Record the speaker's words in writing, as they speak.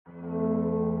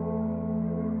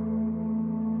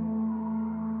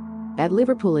At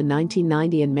Liverpool in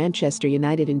 1990 and Manchester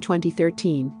United in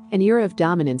 2013, an era of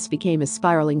dominance became a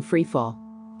spiraling freefall.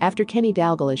 After Kenny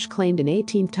Dalglish claimed an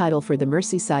 18th title for the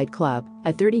Merseyside club,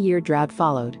 a 30-year drought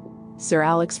followed. Sir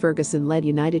Alex Ferguson led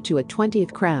United to a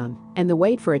 20th crown, and the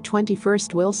wait for a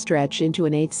 21st will stretch into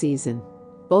an 8th season.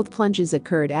 Both plunges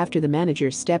occurred after the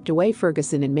manager stepped away,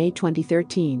 Ferguson in May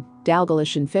 2013,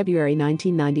 Dalglish in February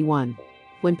 1991.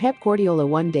 When Pep Guardiola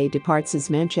one day departs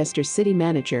as Manchester City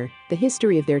manager, the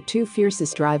history of their two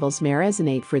fiercest rivals may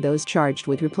resonate for those charged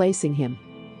with replacing him.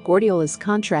 Guardiola's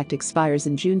contract expires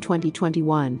in June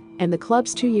 2021, and the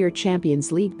club's 2-year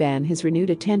Champions League ban has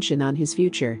renewed attention on his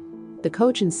future. The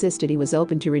coach insisted he was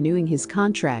open to renewing his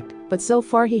contract, but so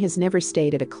far he has never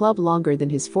stayed at a club longer than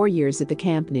his 4 years at the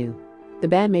Camp Nou. The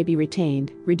ban may be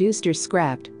retained, reduced or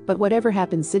scrapped, but whatever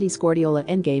happens, City's Guardiola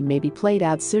endgame may be played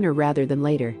out sooner rather than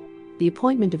later. The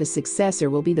appointment of a successor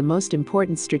will be the most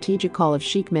important strategic call of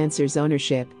Sheikh Mansour's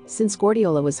ownership, since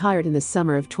Guardiola was hired in the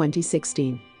summer of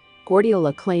 2016.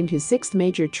 Guardiola claimed his 6th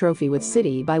major trophy with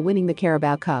City by winning the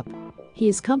Carabao Cup. He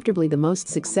is comfortably the most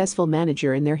successful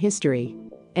manager in their history.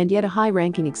 And yet a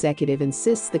high-ranking executive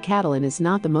insists the Catalan is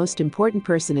not the most important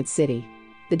person at City.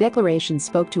 The declaration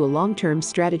spoke to a long-term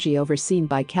strategy overseen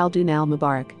by Khaldoon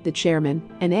Al-Mubarak, the chairman,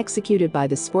 and executed by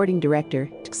the sporting director,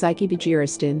 Txiki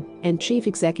Begiristain, and chief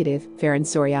executive, Ferran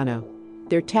Soriano.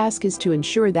 Their task is to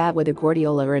ensure that whether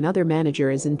Guardiola or another manager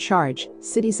is in charge,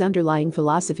 City's underlying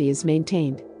philosophy is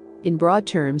maintained. In broad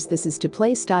terms, this is to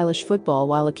play stylish football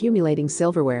while accumulating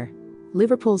silverware.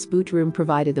 Liverpool's boot room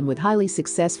provided them with highly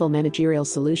successful managerial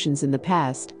solutions in the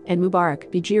past, and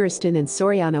Mubarak, Begiristain and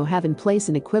Soriano have in place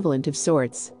an equivalent of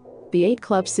sorts. The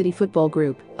 8-club City Football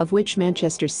Group, of which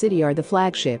Manchester City are the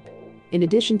flagship. In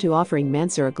addition to offering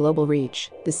Mansour a global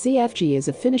reach, the CFG is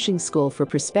a finishing school for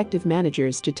prospective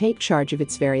managers to take charge of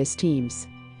its various teams.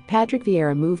 Patrick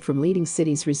Vieira moved from leading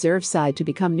City's reserve side to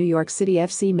become New York City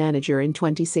FC manager in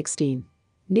 2016.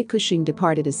 Nick Cushing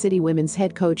departed as City women's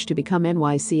head coach to become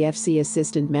NYCFC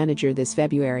assistant manager this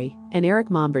February, and Eric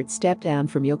Mombert stepped down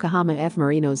from Yokohama F.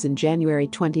 Marinos in January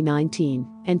 2019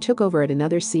 and took over at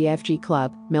another CFG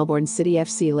club, Melbourne City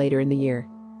FC, later in the year.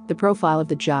 The profile of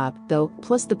the job, though,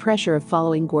 plus the pressure of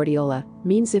following Guardiola,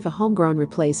 means if a homegrown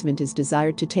replacement is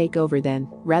desired to take over, then,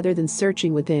 rather than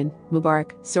searching within,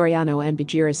 Mubarak, Soriano and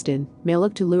Begiristain may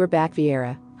look to lure back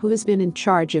Vieira, who has been in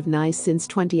charge of Nice since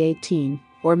 2018,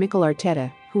 or Mikel Arteta,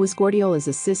 who was Guardiola's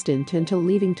assistant until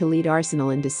leaving to lead Arsenal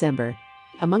in December.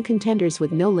 Among contenders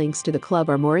with no links to the club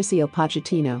are Mauricio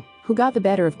Pochettino, who got the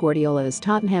better of Guardiola as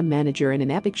Tottenham manager in an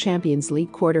epic Champions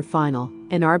League quarter-final,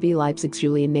 and RB Leipzig's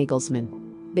Julian Nagelsmann.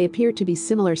 They appear to be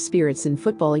similar spirits in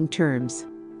footballing terms.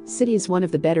 City is one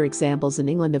of the better examples in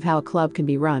England of how a club can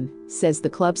be run, says the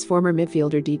club's former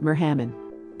midfielder Dietmar Hamann.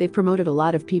 They've promoted a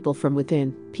lot of people from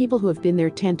within, people who have been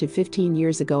there 10 to 15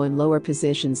 years ago in lower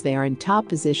positions. They are in top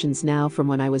positions now from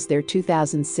when I was there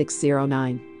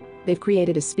 2006-09. They've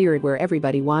created a spirit where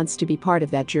everybody wants to be part of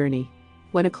that journey.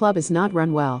 When a club is not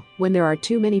run well, when there are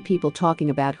too many people talking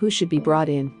about who should be brought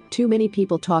in, too many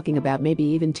people talking about maybe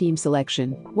even team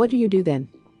selection, what do you do then?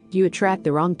 You attract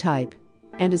the wrong type.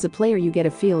 And as a player you get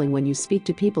a feeling when you speak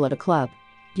to people at a club.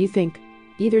 You think,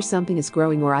 either something is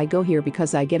growing or I go here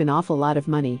because I get an awful lot of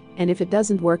money, and if it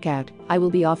doesn't work out, I will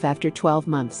be off after 12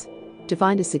 months. To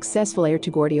find a successful heir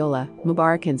to Guardiola,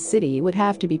 Mubarak and City would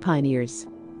have to be pioneers.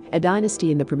 A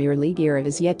dynasty in the Premier League era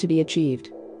is yet to be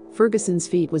achieved. Ferguson's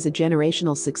feat was a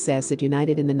generational success at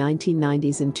United in the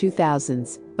 1990s and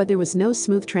 2000s, but there was no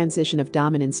smooth transition of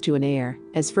dominance to an heir,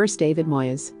 as first David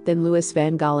Moyes, then Louis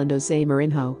van Gaal and Jose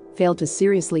Mourinho failed to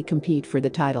seriously compete for the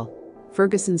title.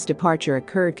 Ferguson's departure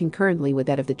occurred concurrently with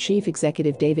that of the chief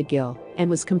executive David Gill, and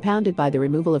was compounded by the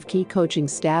removal of key coaching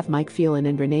staff Mike Phelan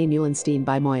and Rene Meulensteen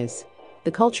by Moyes.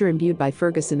 The culture imbued by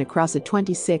Ferguson across a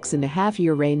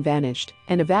 26-and-a-half-year reign vanished,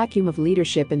 and a vacuum of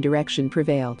leadership and direction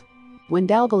prevailed. When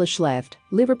Dalglish left,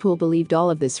 Liverpool believed all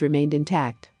of this remained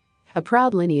intact. A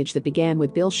proud lineage that began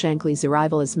with Bill Shankly's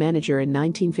arrival as manager in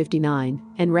 1959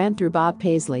 and ran through Bob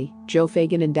Paisley, Joe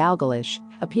Fagan and Dalglish,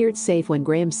 appeared safe when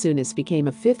Graham Souness became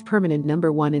a 5th permanent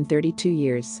number 1 in 32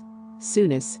 years.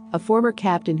 Souness, a former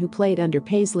captain who played under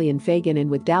Paisley and Fagan and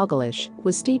with Dalglish,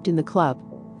 was steeped in the club.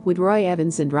 With Roy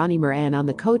Evans and Ronnie Moran on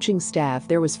the coaching staff,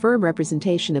 there was firm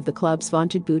representation of the club's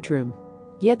vaunted boot room.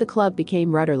 Yet the club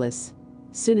became rudderless.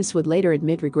 Souness would later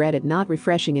admit regret at not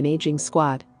refreshing an aging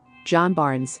squad. John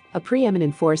Barnes, a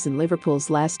preeminent force in Liverpool's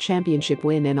last championship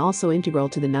win and also integral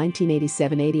to the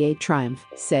 1987-88 triumph,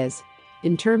 says,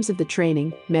 "In terms of the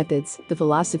training, methods, the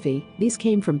philosophy, these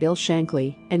came from Bill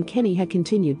Shankly, and Kenny had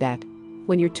continued that.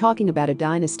 When you're talking about a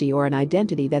dynasty or an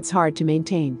identity, that's hard to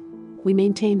maintain. We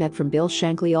maintained that from Bill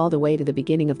Shankly all the way to the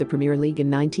beginning of the Premier League in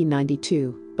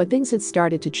 1992, but things had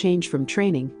started to change from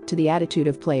training to the attitude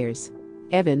of players.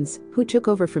 Evans, who took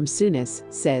over from Souness,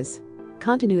 says,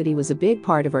 "Continuity was a big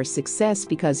part of our success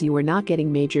because you were not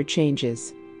getting major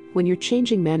changes. When you're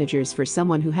changing managers for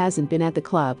someone who hasn't been at the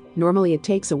club, normally it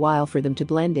takes a while for them to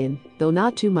blend in, though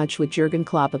not too much with Jurgen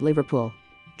Klopp at Liverpool.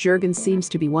 Jurgen seems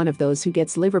to be one of those who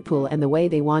gets Liverpool and the way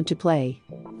they want to play.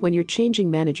 When you're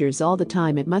changing managers all the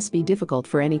time, it must be difficult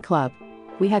for any club.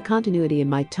 We had continuity in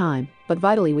my time, but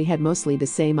vitally we had mostly the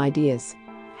same ideas."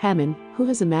 Hammond, who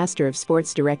has a Master of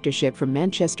Sports Directorship from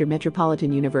Manchester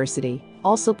Metropolitan University,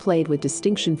 also played with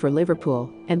distinction for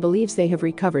Liverpool and believes they have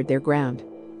recovered their ground.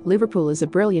 Liverpool is a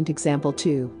brilliant example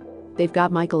too. They've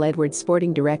got Michael Edwards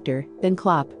sporting director, then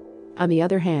Klopp. On the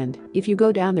other hand, if you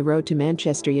go down the road to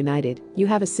Manchester United, you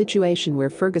have a situation where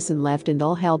Ferguson left and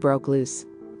all hell broke loose.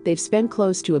 They've spent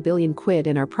close to £1 billion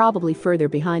and are probably further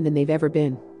behind than they've ever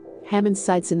been. Hammond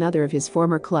cites another of his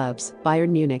former clubs, Bayern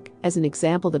Munich, as an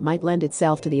example that might lend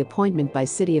itself to the appointment by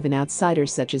City of an outsider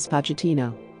such as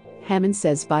Pochettino. Hammond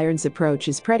says Bayern's approach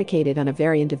is predicated on a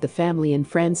variant of the family and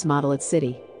friends model at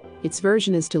City. Its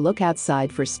version is to look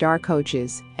outside for star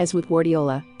coaches, as with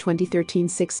Guardiola,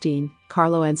 2013-16,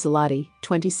 Carlo Ancelotti,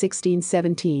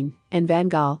 2016-17, and Van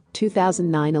Gaal,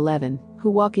 2009-11, who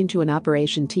walk into an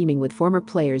operation teeming with former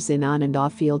players in on- and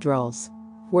off-field roles.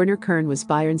 Werner Kern was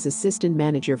Bayern's assistant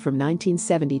manager from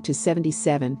 1970 to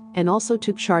 77 and also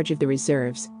took charge of the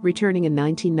reserves, returning in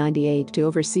 1998 to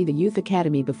oversee the youth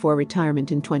academy before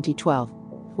retirement in 2012.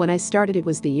 "When I started, it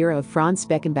was the era of Franz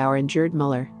Beckenbauer and Gerd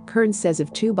Müller," Kern says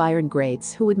of two Bayern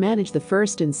greats who would manage the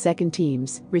first and second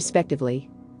teams, respectively.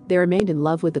 "They remained in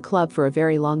love with the club for a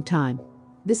very long time.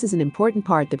 This is an important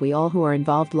part that we all who are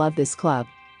involved love this club."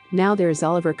 Now there is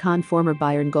Oliver Kahn, former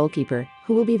Bayern goalkeeper,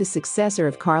 who will be the successor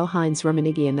of Karl-Heinz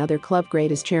Rummenigge, another club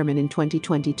great, as chairman in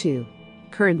 2022.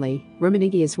 Currently,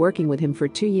 Rummenigge is working with him for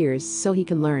 2 years so he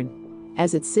can learn.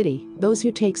 As at City, those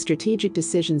who take strategic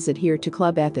decisions adhere to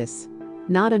club ethos.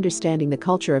 Not understanding the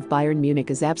culture of Bayern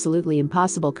Munich is absolutely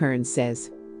impossible, Kern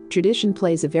says. Tradition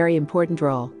plays a very important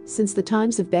role since the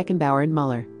times of Beckenbauer and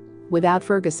Müller. Without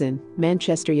Ferguson,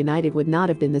 Manchester United would not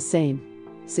have been the same.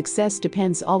 Success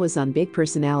depends always on big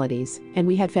personalities, and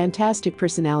we had fantastic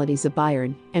personalities at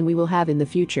Bayern, and we will have in the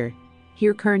future.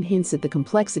 Here Kern hints at the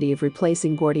complexity of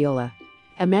replacing Guardiola.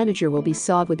 A manager will be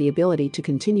sought with the ability to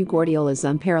continue Guardiola's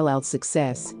unparalleled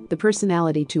success, the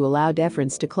personality to allow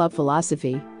deference to club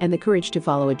philosophy, and the courage to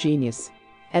follow a genius.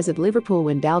 As at Liverpool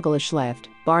when Dalglish left,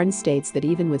 Barnes states that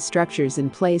even with structures in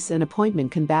place, an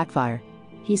appointment can backfire.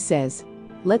 He says,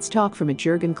 "Let's talk from a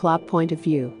Jurgen Klopp point of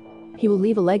view. He will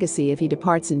leave a legacy if he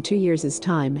departs in 2 years'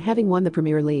 time, having won the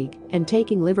Premier League and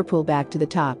taking Liverpool back to the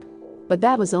top. But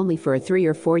that was only for a 3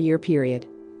 or 4 year period.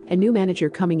 A new manager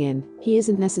coming in, he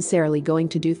isn't necessarily going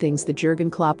to do things the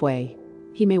Jurgen Klopp way.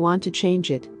 He may want to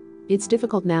change it. It's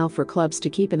difficult now for clubs to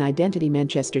keep an identity.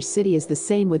 Manchester City is the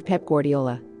same with Pep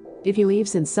Guardiola. If he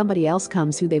leaves and somebody else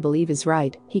comes who they believe is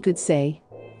right, he could say,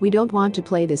 'We don't want to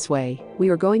play this way, we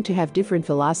are going to have different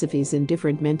philosophies and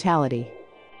different mentality.'"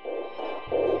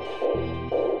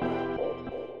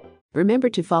 Remember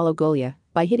to follow Golia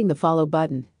by hitting the follow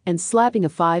button and slapping a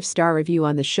 5-star review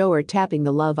on the show or tapping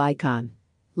the love icon.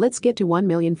 Let's get to 1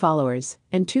 million followers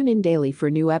and tune in daily for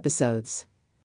new episodes.